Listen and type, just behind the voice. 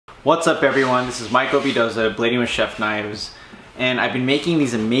What's up everyone, this is Mike Obidoza, Blading with Chef Knives, and I've been making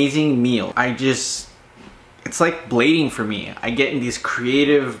these amazing meals. It's like blading for me. I get in these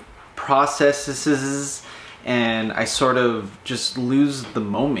creative processes and I sort of just lose the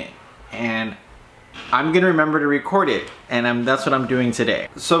moment. And I'm gonna remember to record it, and that's what I'm doing today.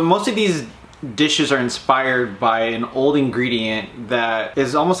 So most of these dishes are inspired by an old ingredient that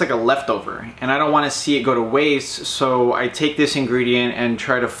is almost like a leftover, and I don't want to see it go to waste, so I take this ingredient and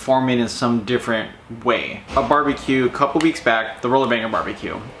try to form it in some different way. A barbecue a couple weeks back, the Roller Banger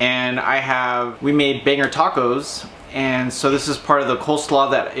barbecue, and we made banger tacos, and so this is part of the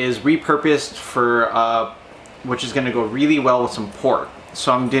coleslaw that is repurposed for which is going to go really well with some pork.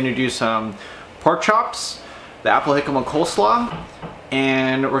 So I'm going to do some pork chops, the Apple Jicama Coleslaw,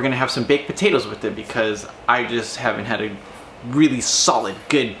 and we're gonna have some baked potatoes with it because I just haven't had a really solid,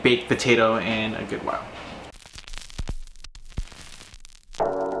 good baked potato in a good while.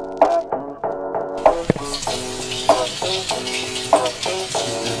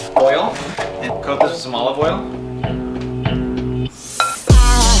 Oil, and coat this with some olive oil.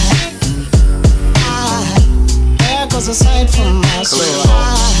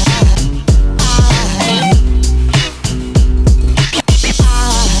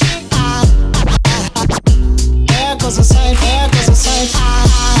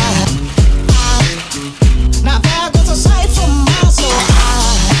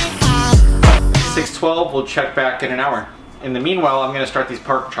 We'll check back in an hour. In the meanwhile, I'm going to start these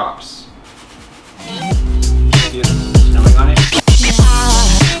pork chops. See it snowing on it?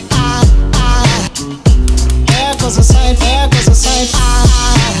 There goes the sight, there goes the sight.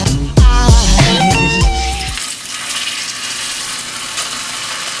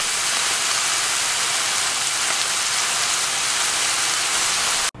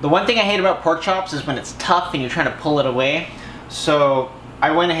 The one thing I hate about pork chops is when it's tough and you're trying to pull it away. So I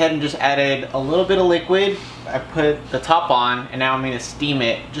went ahead and just added a little bit of liquid. I put the top on, and now I'm going to steam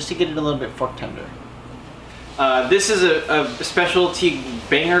it just to get it a little bit fork tender. This is a specialty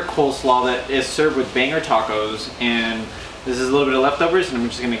banger coleslaw that is served with banger tacos, and this is a little bit of leftovers, and I'm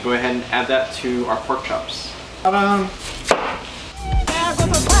just going to go ahead and add that to our pork chops. Ta-da!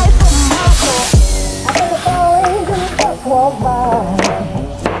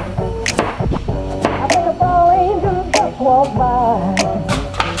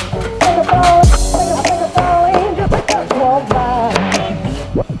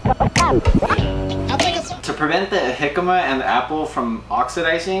 To prevent the jicama and the apple from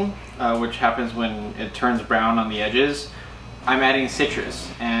oxidizing, which happens when it turns brown on the edges, I'm adding citrus.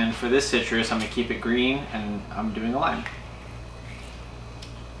 And for this citrus, I'm going to keep it green, and I'm doing a lime.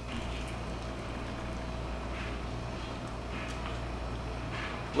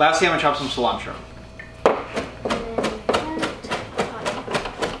 Lastly, I'm going to chop some cilantro.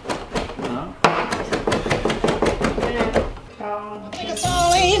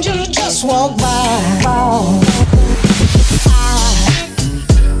 Just walk by.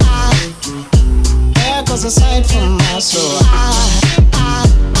 There goes a sight from my soul.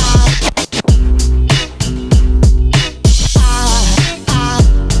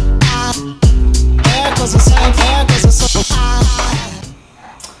 There goes a sight, there goes a sight.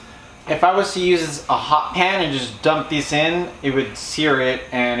 If I was to use a hot pan and just dump these in, it would sear it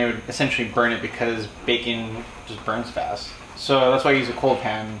and it would essentially burn it because bacon just burns fast. So that's why I use a cold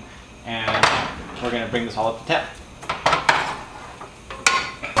pan, and we're going to bring this all up to temp.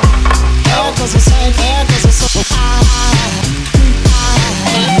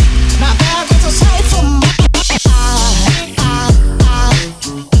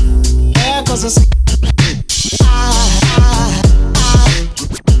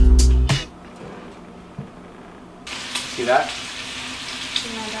 See that?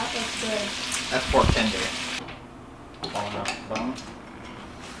 Yeah, that looks good. That's pork tender.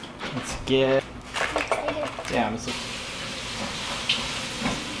 Let's get. Damn, this is.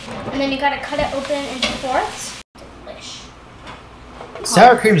 And then you gotta cut it open into fourths. Delish.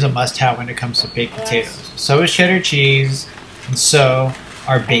 Sour cream is a must-have when it comes to baked potatoes. So is cheddar cheese, and so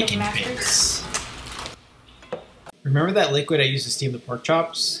are bacon bits. Remember that liquid I used to steam the pork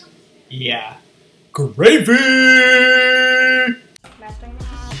chops? Yeah. Gravy!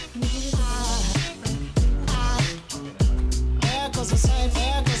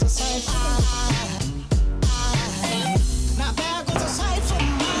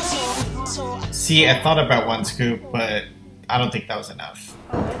 See, I thought about 1 scoop, but I don't think that was enough.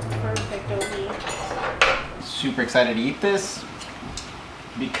 Oh, it's perfect, Obi. Super excited to eat this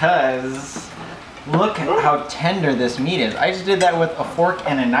because look at how tender this meat is. I just did that with a fork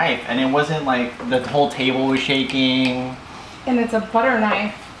and a knife, and it wasn't like the whole table was shaking. And it's a butter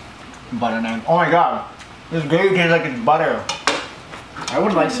knife. butter naan. Oh my god, this gravy tastes like it's butter. I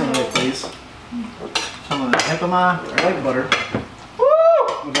would like some of it, please. Some of the jicama. I like butter.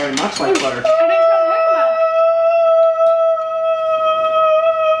 Woo! Very much like butter.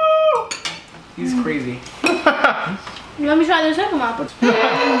 He's crazy. Let me try the jicama.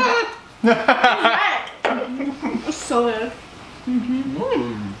 It's so good.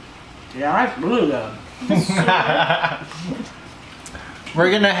 Yeah, that's really good.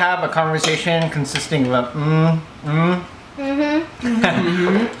 We're gonna have a conversation consisting of a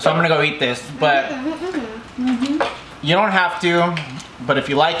so I'm gonna go eat this, but you don't have to, but if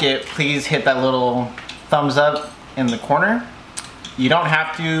you like it, please hit that little thumbs up in the corner. You don't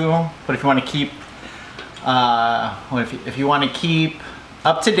have to, but if you want to keep if you want to keep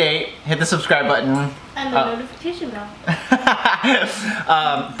up to date, hit the subscribe button and the notification bell.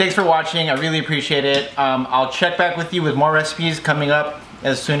 Thanks for watching. I really appreciate it. I'll check back with you with more recipes coming up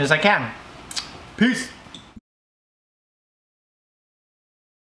as soon as I can. Peace.